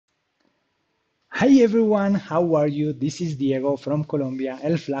Hi everyone, how are you? This is Diego from Colombia,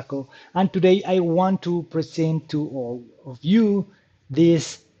 El Flaco, and today I want to present to all of you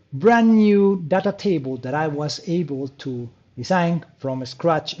this brand new data table that I was able to design from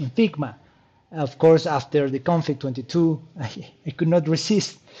scratch in Figma. Of course, after the config 22, I could not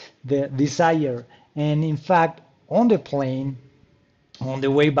resist the desire, and in fact, on the plane, on the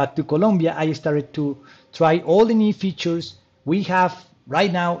way back to Colombia, I started to try all the new features we have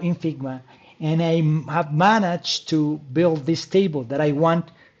right now in Figma, and I have managed to build this table that I want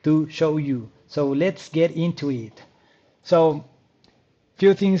to show you. So let's get into it. So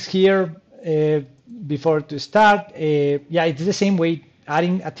few things here before to start. Yeah, it's the same way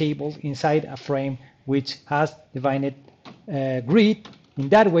adding a table inside a frame which has defined grid. In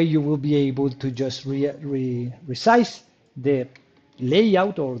that way, you will be able to just resize the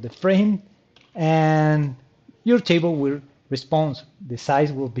layout or the frame, and your table will respond. The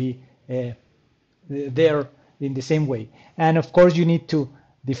size will be there in the same way. And of course, you need to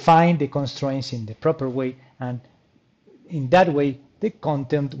define the constraints in the proper way, and in that way, the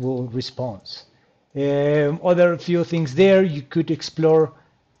content will respond. Other few things there, you could explore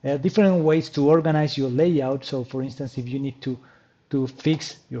different ways to organize your layout. So for instance, if you need to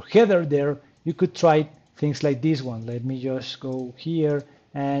fix your header there, you could try things like this one. Let me just go here,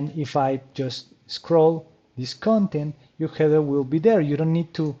 and if I just scroll this content, your header will be there. You don't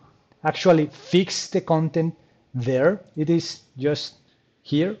need to actually fix the content there. It is just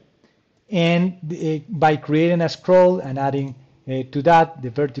here. And by creating a scroll and adding to that the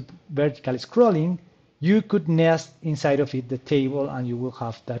vertical scrolling, you could nest inside of it the table, and you will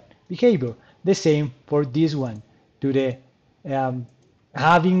have that behavior. The same for this one. To the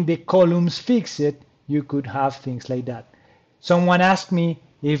having the columns fixed, you could have things like that. Someone asked me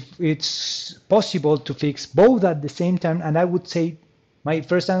if it's possible to fix both at the same time, and I would say my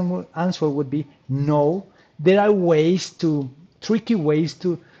first answer would be no. There are tricky ways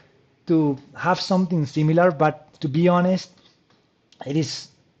to have something similar, but to be honest, it is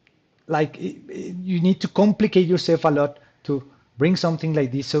like you need to complicate yourself a lot to bring something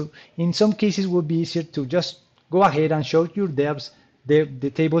like this. So in some cases, it would be easier to just go ahead and show your devs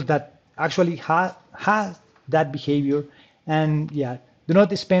the tables that actually has that behavior, and yeah, do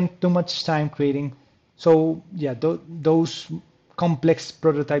not spend too much time creating. So yeah, those complex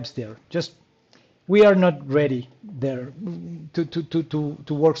prototypes there. Just we are not ready there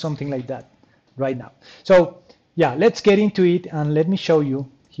to work something like that right now. So yeah, let's get into it, and let me show you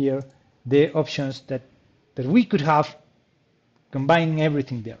here the options that we could have, combining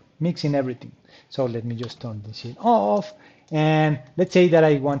everything there, mixing everything. So let me just turn this off, and let's say that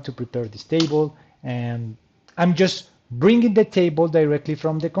I want to prepare this table, and I'm just bringing the table directly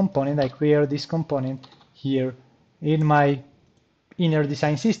from the component. I create this component here in my inner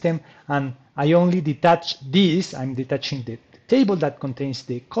design system, and I only detach this. I'm detaching the table that contains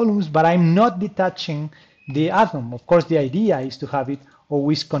the columns, but I'm not detaching the atom. Of course, the idea is to have it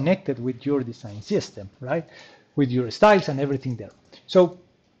always connected with your design system, right? With your styles and everything there. So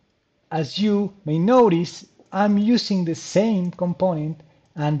as you may notice, I'm using the same component,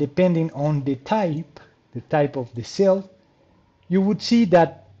 and depending on the type of the cell, you would see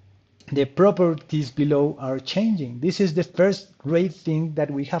that the properties below are changing. This is the first great thing that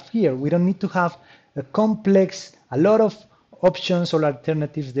we have here. We don't need to have a lot of options or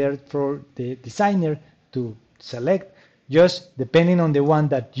alternatives there for the designer to select. Just depending on the one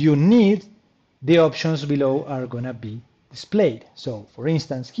that you need, the options below are going to be displayed. So for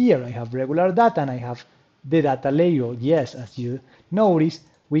instance, here I have regular data, and I have the data layout. Yes, as you notice,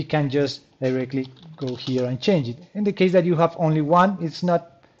 we can just directly go here and change it. In the case that you have only one, it's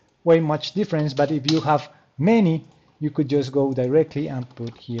not way much difference, but if you have many, you could just go directly and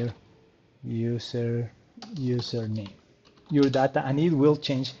put here username, your data, and it will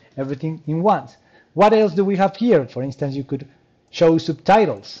change everything in once. What else do we have here? For instance, you could show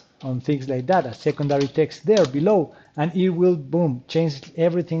subtitles on things like that, a secondary text there below, and it will, boom, change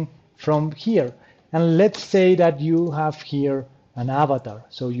everything from here. And let's say that you have here an avatar,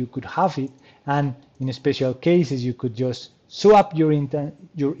 so you could have it, and in special cases, you could just swap your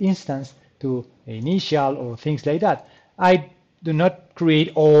instance to initial or things like that. I do not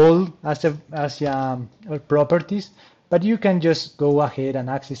create all as properties, but you can just go ahead and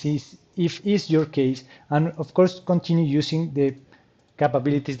access it if is your case, and of course continue using the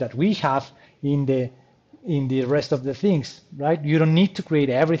capabilities that we have in the rest of the things, right? You don't need to create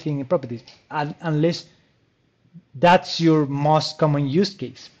everything in properties unless that's your most common use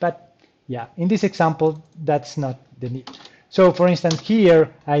case. But yeah, in this example, that's not the need. So for instance, here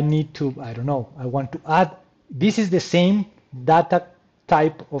I need to, I don't know, I want to add, this is the same data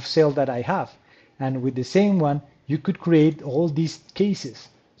type of cell that I have. And with the same one, you could create all these cases.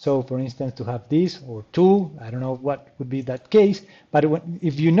 So for instance, to have this or two, I don't know what would be that case, but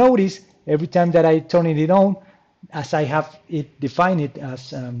if you notice, every time that I turn it on, as I have it defined it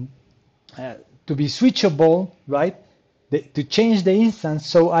as uh, to be switchable, right? To change the instance,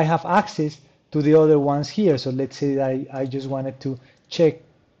 so I have access to the other ones here. So let's say that I just wanted to check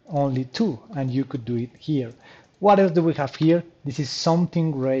only two, and you could do it here. What else do we have here? This is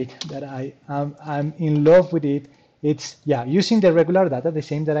something great that I'm in love with it. It's, yeah, using the regular data, the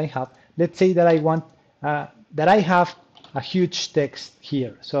same that I have. Let's say that I want that I have a huge text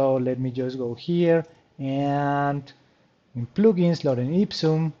here. So let me just go here and in plugins, Lorem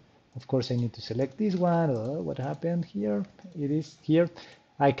Ipsum. Of course, I need to select this one. Oh, what happened here? It is here.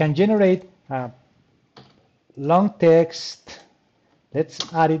 I can generate long text. Let's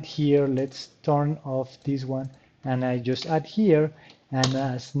add it here. Let's turn off this one. And I just add here. And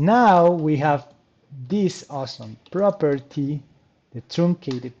as now we have this awesome property, the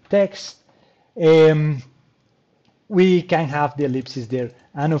truncated text. We can have the ellipses there.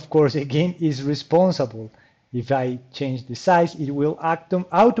 And of course, again, is responsible. If I change the size, it will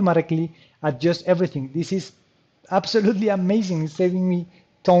automatically adjust everything. This is absolutely amazing. It's saving me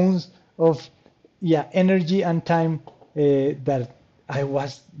tons of energy and time that I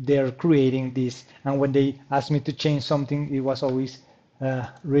was there creating this. And when they asked me to change something, it was always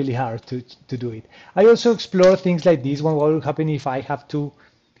really hard to do it. I also explore things like this one. What will happen if I have two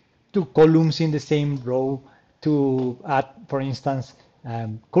columns in the same row to add, for instance,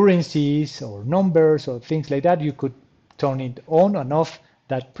 currencies or numbers or things like that? You could turn it on and off,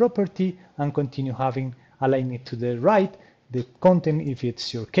 that property, and continue having align it to the right, the content if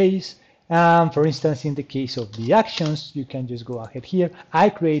it's your case. For instance, in the case of the actions, you can just go ahead here. I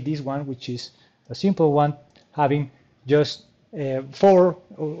create this one, which is a simple one, having just four,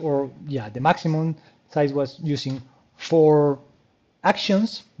 the maximum size was using 4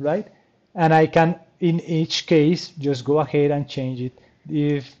 actions, right? And I can, in each case, just go ahead and change it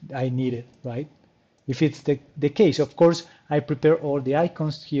if I need it, right? If it's the case. Of course, I prepare all the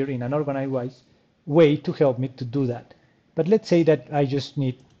icons here in an organized way to help me to do that. But let's say that I just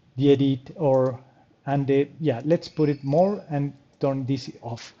need the edit let's put it more and turn this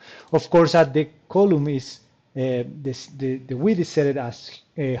off. Of course, at the column is the width is set as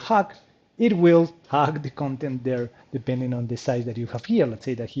hug. It will hug the content there depending on the size that you have here. Let's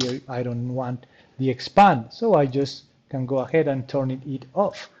say that here I don't want the expand, so I just can go ahead and turn it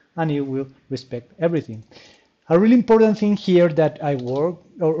off, and it will respect everything. A really important thing here that I work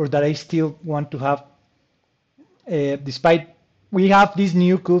or that I still want to have, despite we have this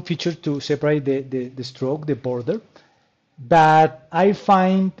new cool feature to separate the stroke, the border, but I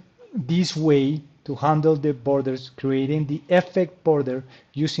find this way to handle the borders, creating the effect border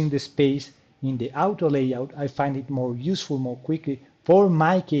using the space in the auto layout, I find it more useful, more quickly for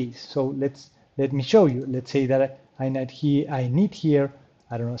my case. So let me show you. Let's say that I need here,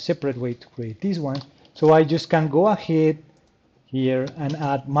 I don't know, a separate way to create this one. So I just can go ahead here and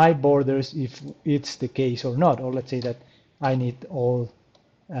add my borders if it's the case or not. Or let's say that I need all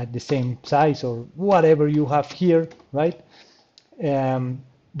at the same size or whatever you have here, right? You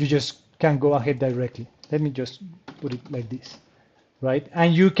just can go ahead directly. Let me just put it like this, right?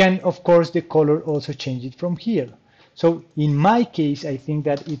 And you can, of course, the color also change it from here. So in my case, I think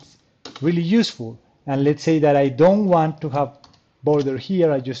that it's really useful. And let's say that I don't want to have border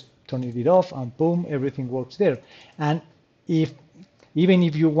here, I just turn it off and boom, everything works there. And even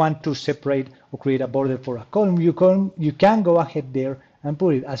if you want to separate or create a border for a column, you can go ahead there and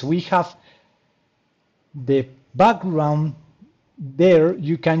put it. As we have the background there,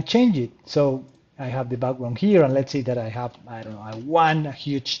 you can change it. So I have the background here, and let's say that I have, I don't know, I want a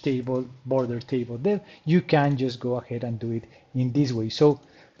huge table, border table there. You can just go ahead and do it in this way. So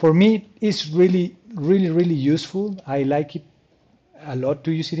for me, it's really, really, really useful. I like it a lot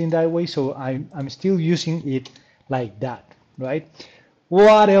to use it in that way. So I'm still using it like that, right?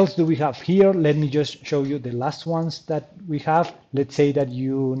 What else do we have here? Let me just show you the last ones that we have. Let's say that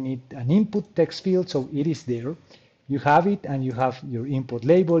you need an input text field, so it is there. You have it, and you have your input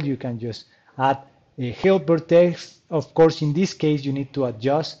label. You can just add a helper text. Of course, in this case, you need to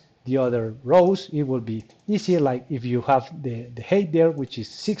adjust the other rows. It will be easier, like if you have the height there, which is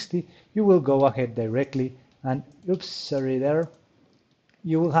 60, you will go ahead directly and, oops, sorry there.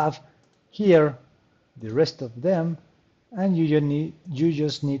 You will have here the rest of them, and you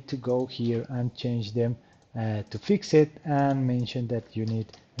just need to go here and change them to fix it and mention that you need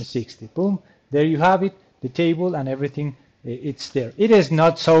a 60. Boom, there you have it, the table and everything, it's there. It is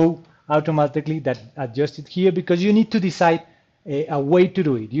not so automatically that adjusted here because you need to decide a way to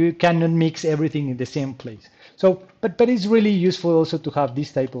do it. You cannot mix everything in the same place. So, but it's really useful also to have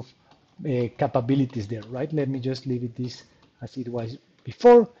this type of capabilities there, right? Let me just leave it this as it was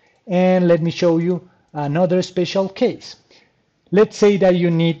before, and let me show you another special case. Let's say that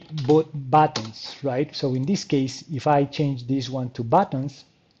you need both buttons, right? So in this case, if I change this one to buttons,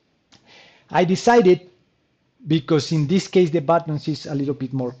 I decided, because in this case the buttons is a little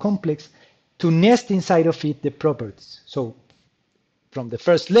bit more complex, to nest inside of it the properties. So from the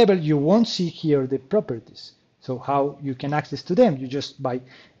first level, you won't see here the properties. So how you can access to them? You just by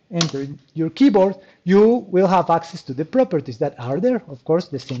entering your keyboard, you will have access to the properties that are there. Of course,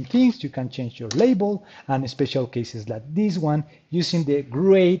 the same things. You can change your label, and special cases like this one, using the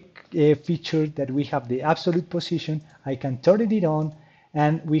great feature that we have the absolute position. I can turn it on,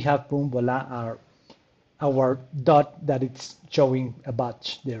 and we have boom, voila, our dot that it's showing a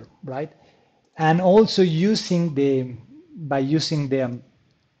batch there, right? And also using by using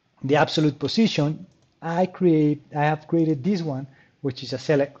the absolute position, I have created this one, which is a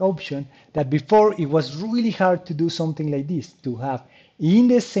select option, that before it was really hard to do something like this, to have in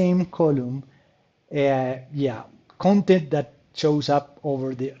the same column, yeah, content that shows up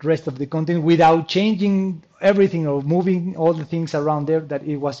over the rest of the content without changing everything or moving all the things around there, that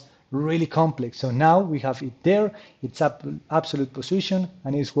it was really complex. So now we have it there, it's absolute position,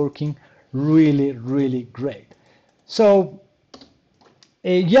 and it's working really, really great. So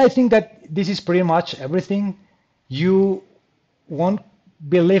yeah, I think that this is pretty much everything. You won't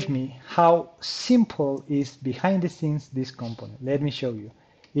believe me how simple is behind the scenes this component. Let me show you.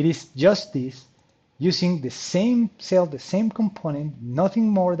 It is just this, using the same cell, the same component, nothing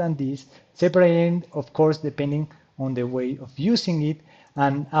more than this, separating, of course, depending on the way of using it.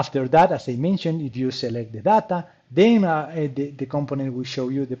 And after that, as I mentioned, if you select the data, then the component will show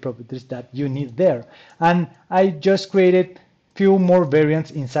you the properties that you need there. And I just created few more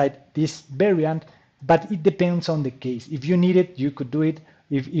variants inside this variant, but it depends on the case. If you need it, you could do it.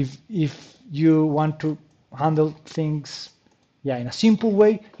 If you want to handle things, yeah, in a simple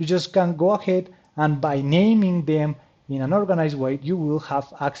way, you just can go ahead, and by naming them in an organized way, you will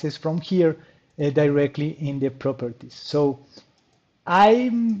have access from here directly in the properties. So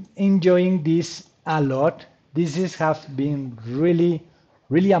I'm enjoying this a lot. This is have been really,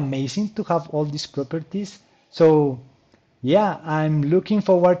 really amazing to have all these properties. So yeah, I'm looking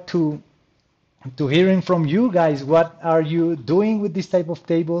forward to hearing from you guys. What are you doing with this type of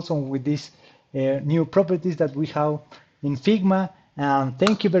tables or with these new properties that we have in Figma? And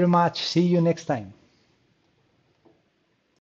thank you very much. See you next time.